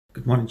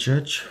Good morning,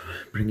 church.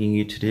 Bringing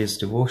you today's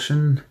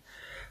devotion.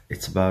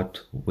 It's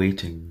about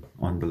waiting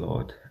on the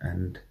Lord.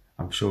 And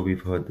I'm sure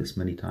we've heard this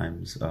many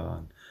times,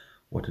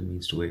 what it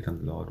means to wait on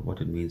the Lord, what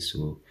it means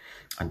to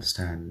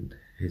understand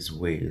His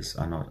ways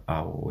are not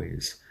our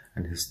ways,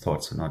 and His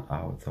thoughts are not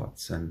our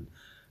thoughts, and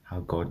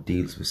how God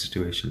deals with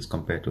situations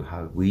compared to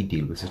how we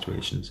deal with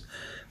situations.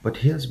 But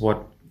here's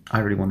what I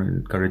really want to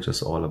encourage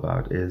us all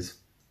about is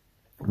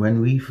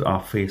when we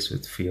are faced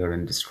with fear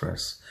and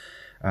distress,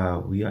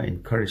 we are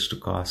encouraged to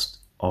cast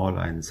all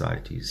our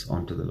anxieties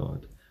onto the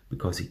Lord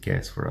because He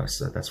cares for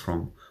us. That's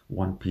from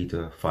 1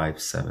 Peter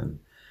 5:7.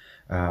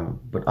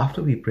 But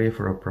after we pray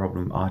for a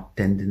problem, our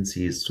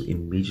tendency is to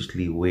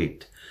immediately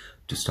wait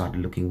to start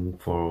looking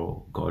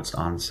for God's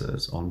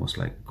answers, almost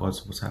like,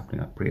 God's what's happening?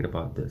 I prayed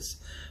about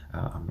this.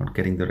 I'm not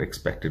getting the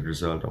expected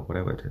result or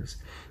whatever it is.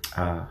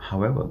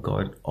 However,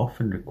 God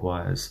often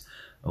requires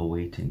a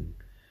waiting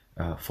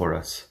for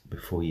us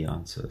before He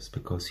answers,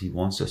 because He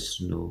wants us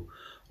to know,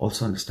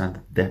 also understand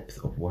the depth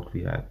of what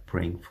we are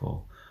praying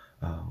for.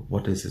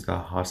 What is it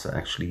our hearts are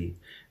actually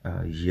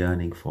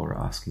yearning for,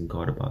 asking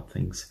God about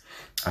things.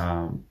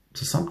 So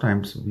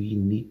sometimes we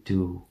need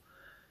to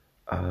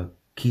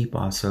keep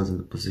ourselves in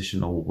the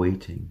position of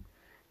waiting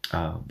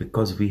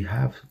because we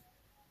have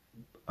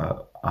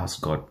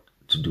asked God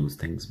to do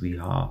things. We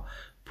are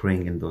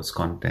praying in those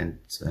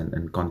contents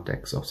and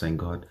contexts of saying,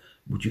 God,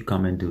 would you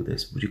come and do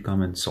this? Would you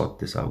come and sort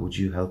this out? Would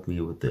you help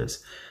me with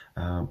this?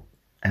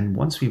 And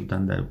once we've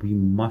done that, we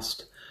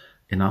must,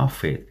 in our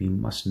faith, we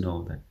must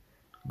know that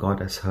God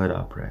has heard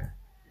our prayer.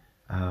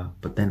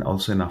 But then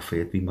also in our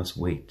faith, we must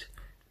wait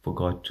for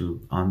God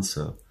to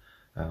answer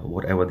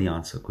whatever the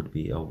answer could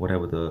be, or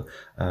whatever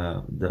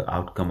the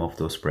outcome of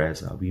those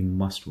prayers are. We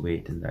must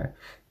wait in that.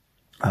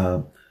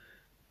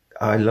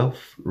 I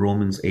love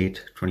Romans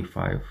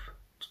 8:25-26.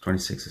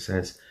 It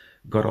says,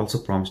 God also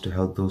promised to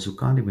help those who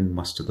can't even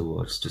muster the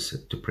words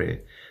to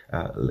pray.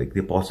 Like the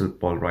Apostle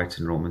Paul writes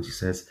in Romans, he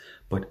says,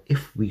 but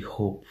if we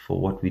hope for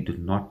what we do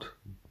not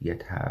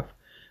yet have,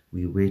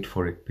 we wait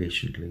for it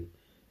patiently.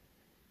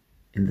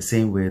 In the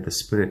same way, the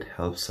Spirit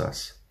helps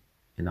us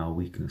in our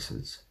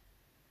weaknesses.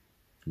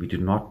 We do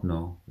not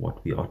know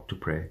what we ought to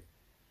pray,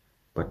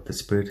 but the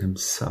Spirit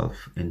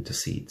Himself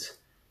intercedes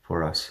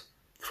for us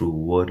through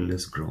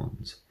wordless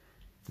groans.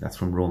 That's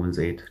from Romans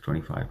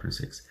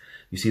 8:25-26.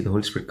 You see, the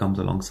Holy Spirit comes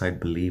alongside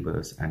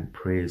believers and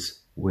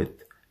prays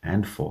with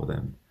and for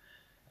them,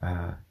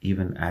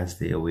 even as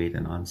they await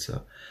an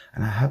answer.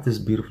 And I have this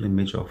beautiful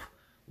image of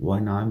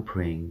when I'm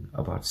praying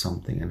about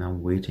something and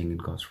I'm waiting in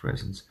God's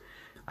presence,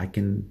 I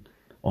can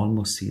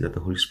almost see that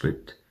the Holy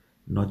Spirit,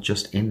 not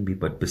just in me,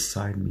 but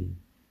beside me,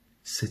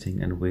 sitting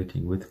and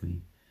waiting with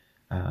me,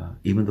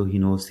 even though He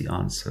knows the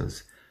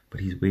answers. But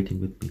He's waiting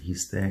with me.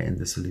 He's there in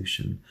the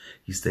solution.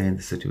 He's there in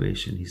the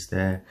situation. He's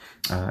there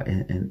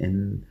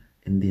in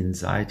the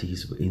anxiety.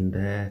 He's in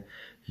there.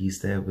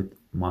 He's there with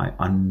my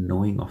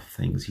unknowing of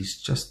things. He's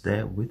just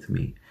there with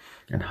me.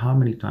 And how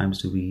many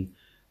times do we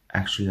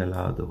actually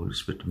allow the Holy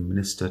Spirit to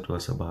minister to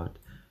us about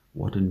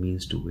what it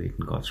means to wait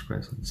in God's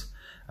presence?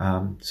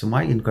 So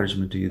my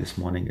encouragement to you this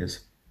morning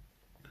is,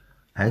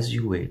 as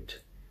you wait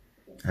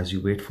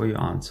for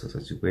your answers,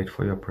 as you wait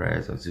for your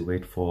prayers, as you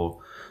wait for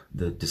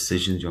the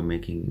decisions you're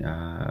making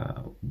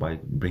by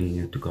bringing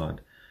it to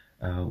God,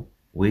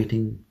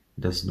 waiting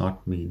does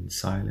not mean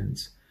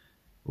silence.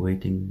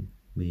 Waiting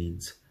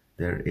means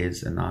there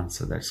is an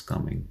answer that's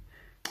coming,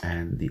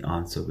 and the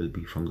answer will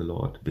be from the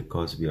Lord,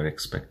 because we are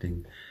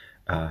expecting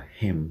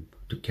Him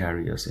to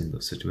carry us in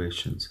those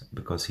situations,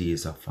 because He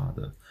is our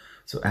Father.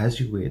 So as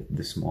you wait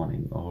this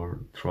morning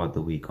or throughout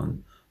the week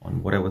on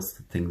whatever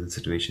things and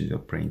situations you're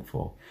praying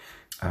for,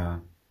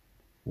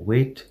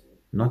 wait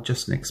not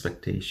just in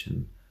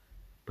expectation,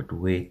 but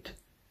wait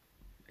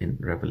in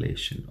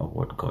revelation of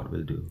what God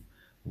will do.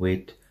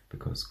 Wait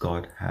because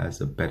God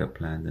has a better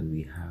plan than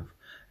we have.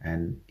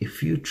 And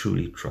if you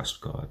truly trust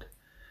God,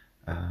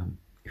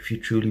 if you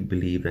truly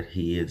believe that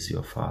He is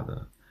your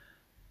Father,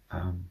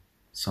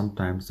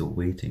 sometimes the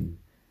waiting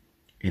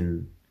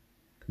in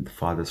the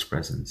Father's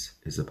presence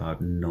is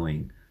about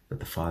knowing that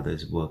the Father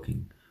is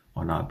working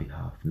on our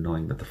behalf,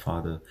 knowing that the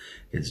Father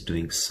is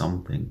doing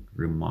something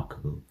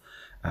remarkable,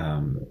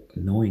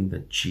 knowing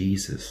that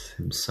Jesus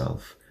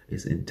Himself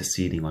is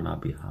interceding on our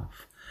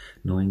behalf,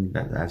 knowing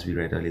that, as we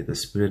read earlier, the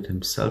Spirit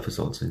Himself is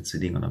also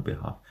interceding on our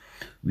behalf.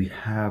 We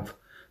have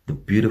the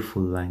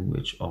beautiful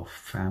language of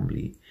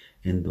family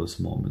in those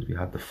moments. We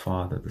have the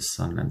Father, the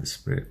Son, and the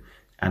Spirit,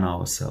 and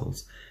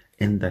ourselves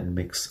in that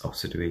mix of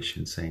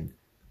situations, saying,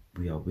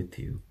 we are with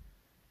you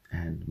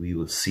and we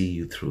will see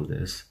you through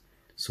this.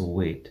 So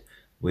wait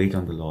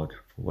on the Lord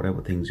for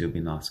whatever things you've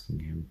been asking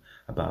Him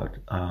about,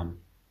 and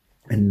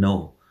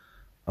know,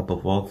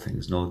 above all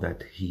things, know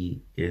that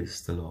He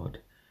is the Lord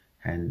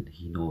and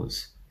He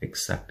knows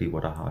exactly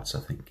what our hearts are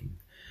thinking.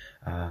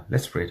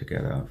 Let's pray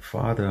together.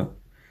 Father,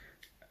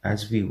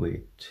 as we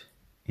wait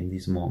in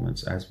these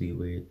moments, as we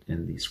wait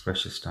in these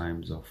precious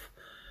times of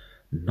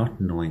not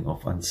knowing,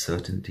 of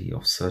uncertainty,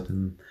 of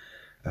certain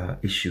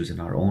issues in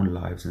our own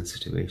lives and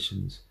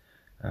situations,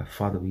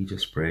 Father, we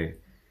just pray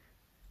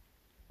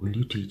Will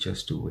you teach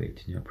us to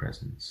wait in your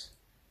presence?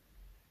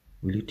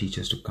 Will you teach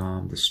us to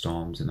calm the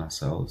storms in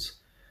ourselves,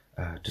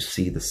 to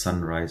see the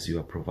sunrise you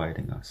are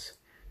providing us?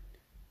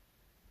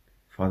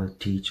 Father,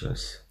 teach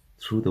us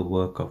through the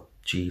work of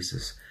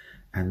Jesus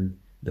and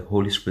the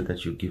Holy Spirit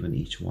that you've given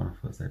each one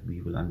of us, that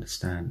we will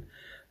understand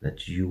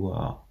that you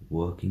are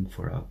working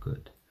for our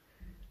good,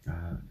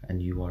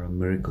 and you are a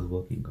miracle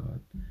working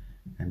God.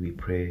 And we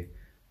pray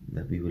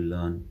that we will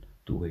learn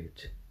to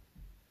wait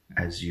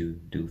as you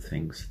do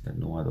things that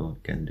no other one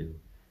can do.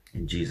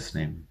 In Jesus'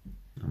 name,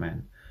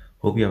 amen.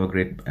 Hope you have a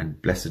great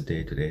and blessed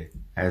day today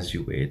as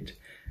you wait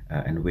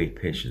and wait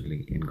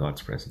patiently in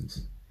God's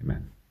presence.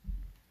 Amen.